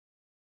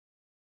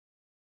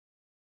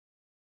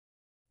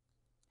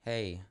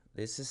Hey,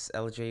 this is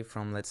LJ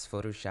from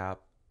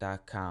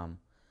letsphotoshop.com.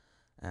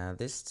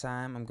 This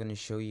time I'm going to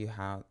show you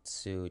how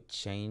to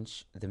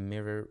change the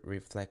mirror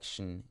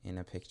reflection in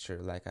a picture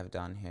like I've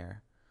done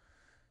here.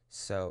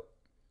 So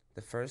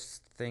the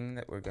first thing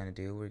that we're going to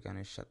do, we're going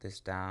to shut this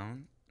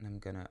down and I'm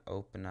going to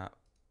open up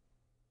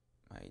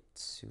my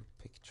two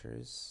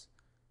pictures.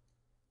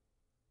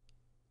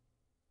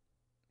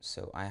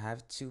 So I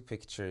have two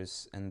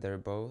pictures and they're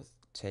both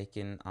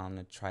taken on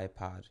a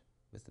tripod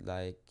with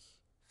like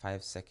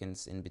 5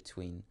 seconds in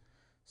between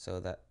so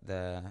that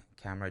the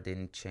camera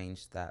didn't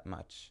change that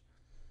much.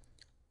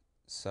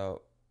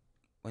 So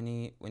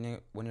when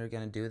you're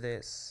gonna do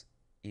this,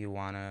 you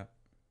wanna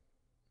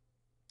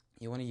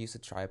use a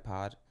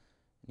tripod.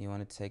 You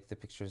wanna take the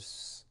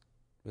pictures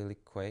really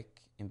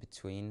quick in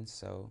between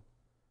so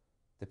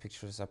the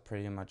pictures are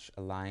pretty much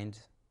aligned.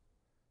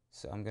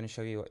 So I'm gonna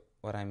show you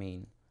what I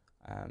mean.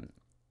 Um,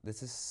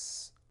 this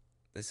is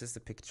the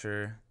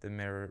picture the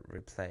mirror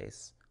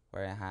replace,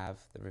 where I have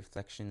the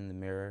reflection in the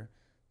mirror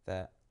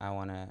that I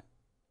wanna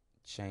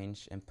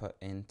change and put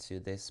into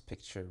this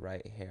picture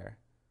right here.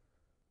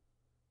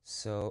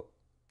 So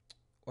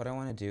what I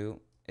want to do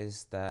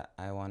is that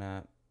I want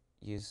to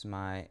use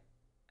my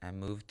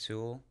move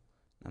tool.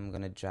 I'm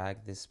going to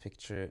drag this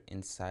picture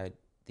inside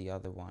the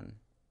other one.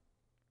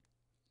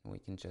 We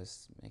can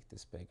just make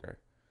this bigger.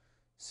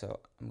 So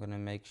I'm going to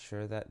make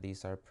sure that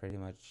these are pretty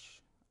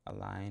much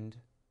aligned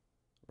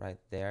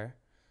right there.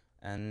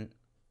 And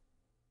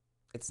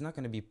it's not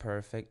going to be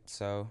perfect,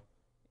 so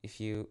if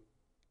you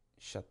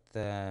shut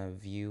the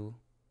view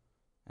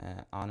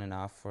on and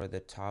off for the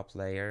top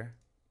layer,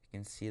 you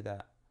can see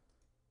that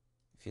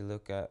if you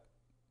look at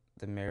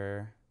the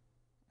mirror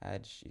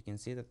edge, you can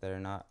see that they're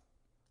not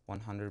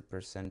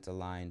 100%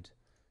 aligned.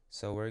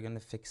 So we're gonna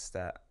fix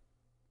that.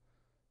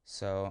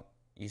 So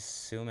you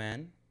zoom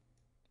in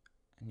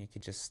and you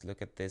can just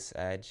look at this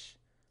edge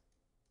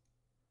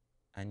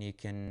and you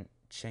can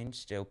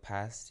change the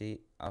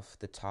opacity of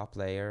the top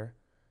layer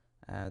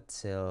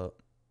till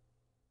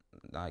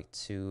like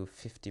to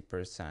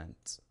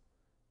 50%,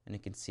 and you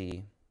can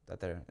see that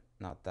they're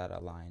not that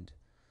aligned.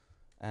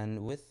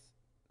 And with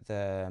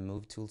the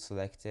move tool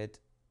selected,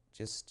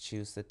 just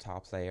choose the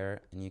top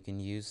layer and you can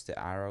use the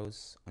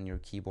arrows on your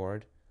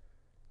keyboard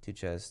to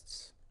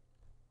just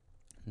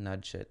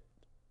nudge it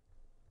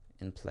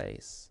in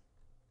place.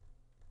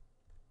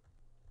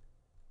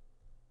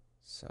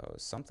 So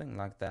something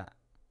like that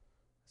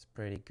is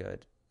pretty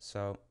good.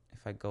 So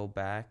if I go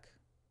back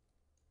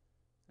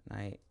and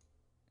I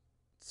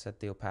set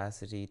the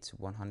opacity to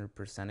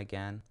 100%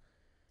 again,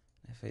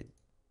 if I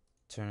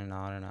turn it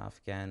on and off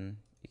again,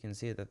 you can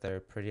see that they're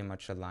pretty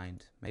much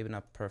aligned. Maybe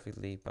not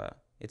perfectly,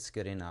 but it's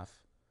good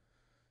enough.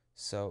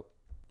 So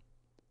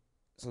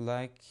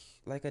like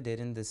I did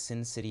in the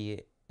Sin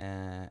City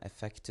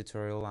effect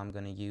tutorial, I'm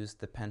gonna use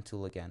the pen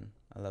tool again.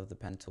 I love the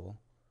pen tool.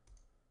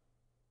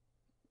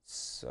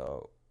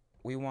 So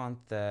we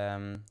want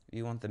the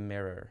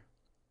mirror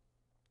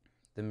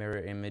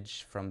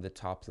image from the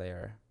top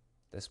layer,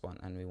 this one,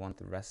 and we want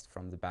the rest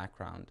from the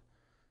background.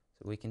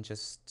 So we can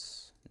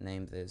just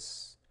name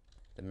this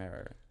the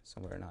mirror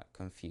so we're not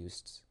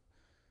confused.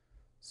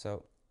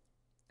 So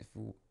if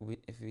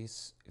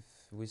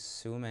we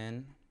zoom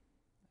in,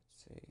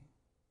 let's see,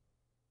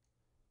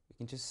 we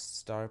can just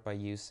start by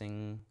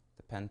using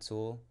the pen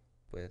tool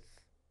with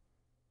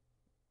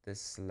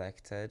this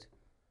selected,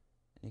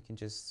 and you can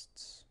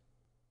just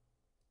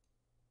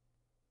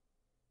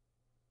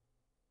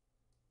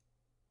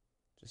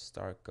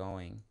start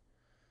going.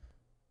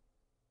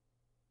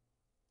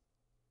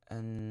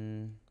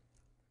 And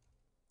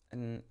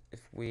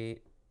if we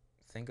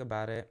think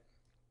about it,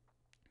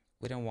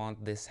 we don't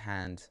want this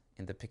hand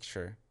in the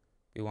picture.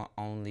 We want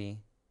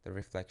only the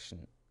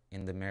reflection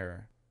in the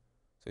mirror.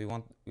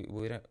 So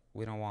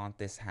we don't want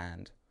this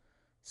hand.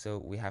 So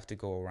we have to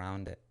go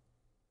around it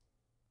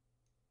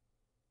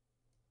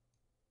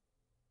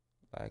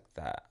like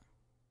that.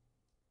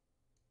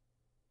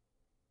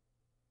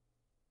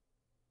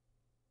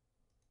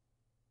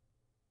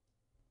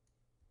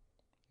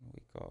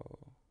 We go,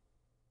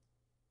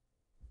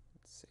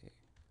 let's see.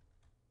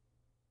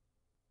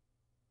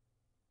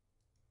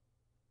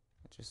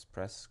 Just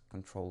press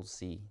Control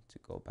Z to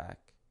go back.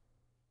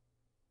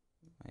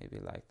 Maybe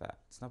like that.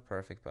 It's not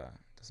perfect, but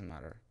it doesn't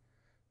matter.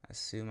 I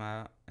zoom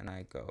out and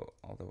I go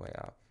all the way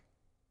up.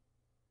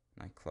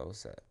 And I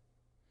close it.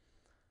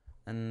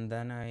 And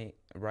then I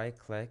right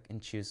click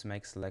and choose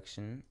make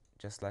selection,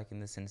 just like in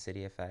the Sin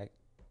City effect.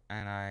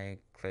 And I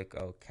click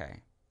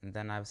OK. And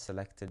then I've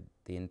selected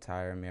the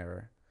entire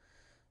mirror.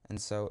 And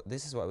so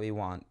this is what we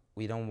want.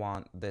 We don't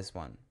want this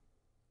one.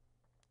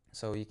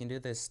 So you can do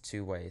this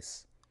two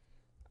ways.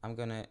 I'm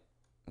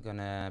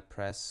gonna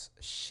press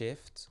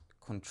Shift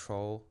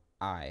Control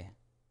I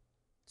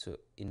to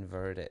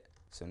invert it.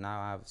 So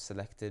now I've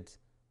selected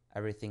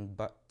everything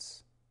but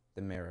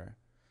the mirror.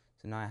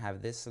 So now I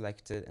have this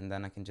selected, and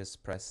then I can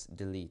just press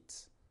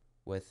delete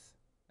with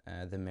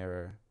the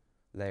mirror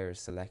layer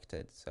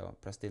selected. So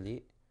press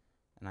delete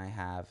and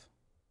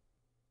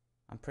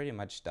I'm pretty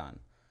much done.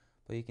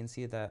 but you can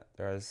see that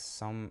there are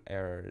some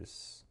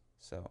errors.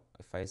 So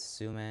if I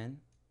zoom in,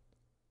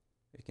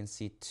 you can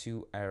see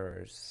 2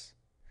 errors.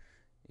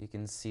 You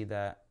can see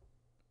that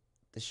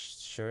the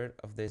shirt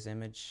of this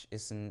image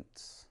isn't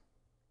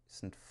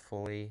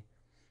fully.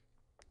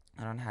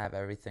 I don't have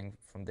everything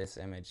from this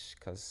image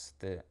because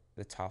the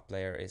top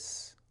layer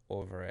is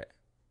over it,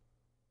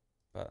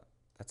 but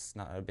that's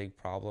not a big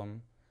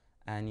problem.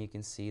 And you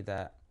can see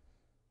that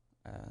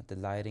the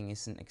lighting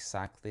isn't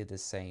exactly the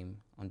same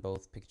on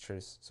both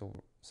pictures, so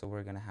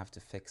we're gonna have to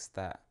fix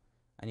that.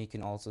 And you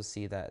can also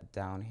see that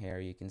down here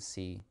you can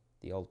see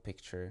the old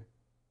picture,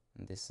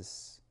 and this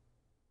is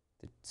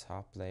the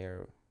top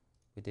layer.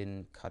 We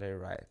didn't cut it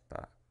right,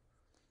 but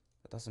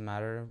it doesn't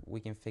matter, we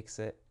can fix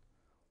it.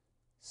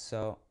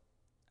 So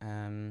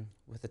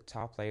with the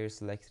top layer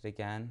selected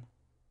again,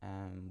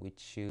 we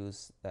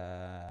choose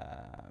the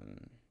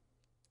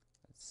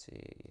let's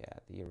see, yeah,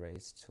 the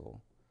erase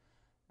tool,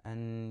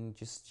 and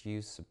just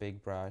use a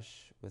big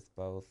brush with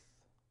both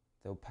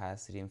the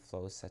opacity and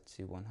flow set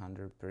to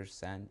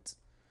 100%, and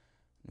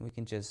we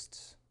can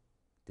just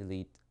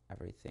delete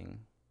everything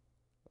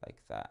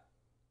like that.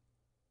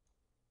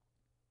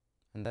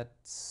 And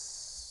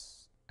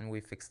we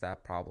fix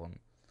that problem.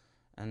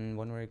 And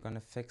when we're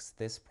gonna fix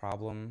this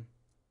problem,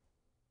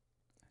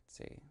 let's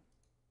see,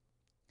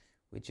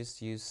 we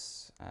just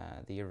use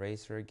the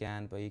eraser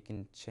again, but you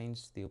can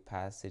change the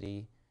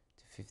opacity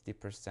to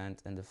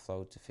 50% and the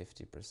flow to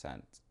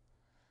 50%.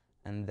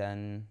 And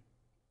then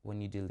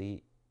when you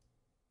delete,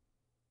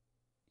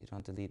 you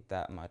don't delete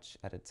that much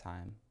at a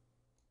time,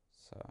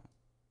 so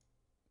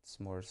it's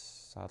more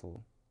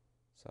subtle.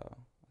 So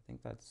I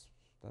think that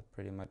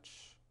pretty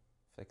much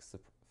fixed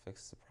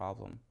the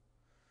problem.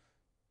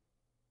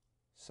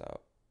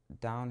 So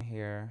down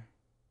here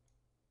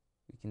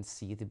we can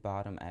see the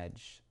bottom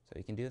edge. So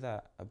you can do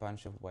that a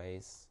bunch of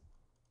ways.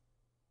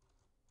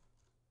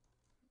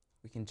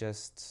 We can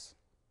just,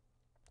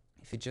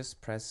 if you just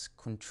press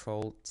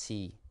Control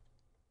T,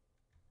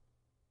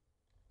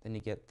 then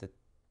you get the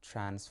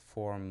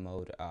transform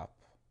mode up.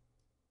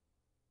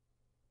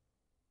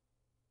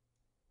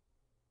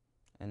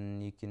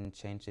 And you can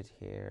change it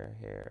here,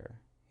 here,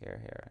 here,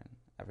 here, and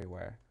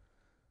everywhere.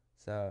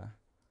 So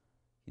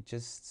you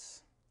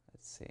just,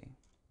 let's see,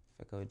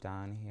 if I go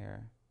down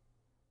here,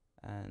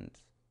 and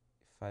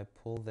if I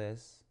pull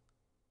this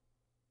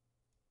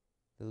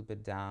a little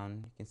bit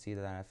down, you can see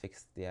that I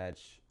fixed the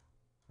edge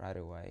right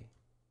away.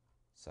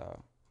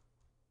 So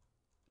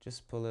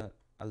just pull it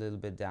a little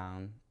bit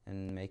down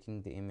and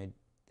making the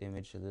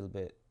image a little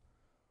bit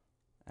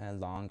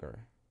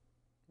longer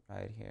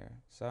right here.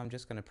 So I'm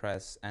just gonna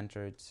press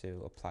enter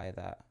to apply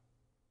that.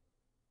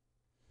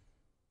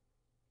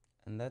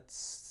 And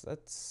that's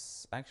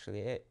actually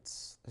it.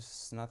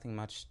 There's nothing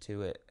much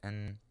to it,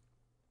 and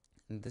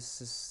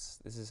this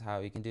is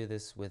how you can do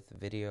this with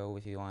video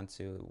if you want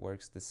to. It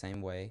works the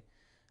same way.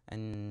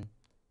 And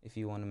if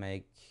you want to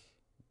make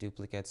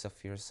duplicates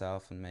of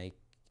yourself and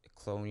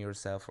clone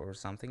yourself or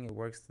something, it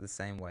works the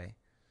same way.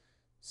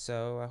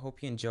 So I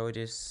hope you enjoyed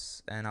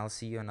this, and I'll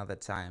see you another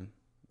time.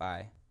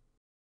 Bye.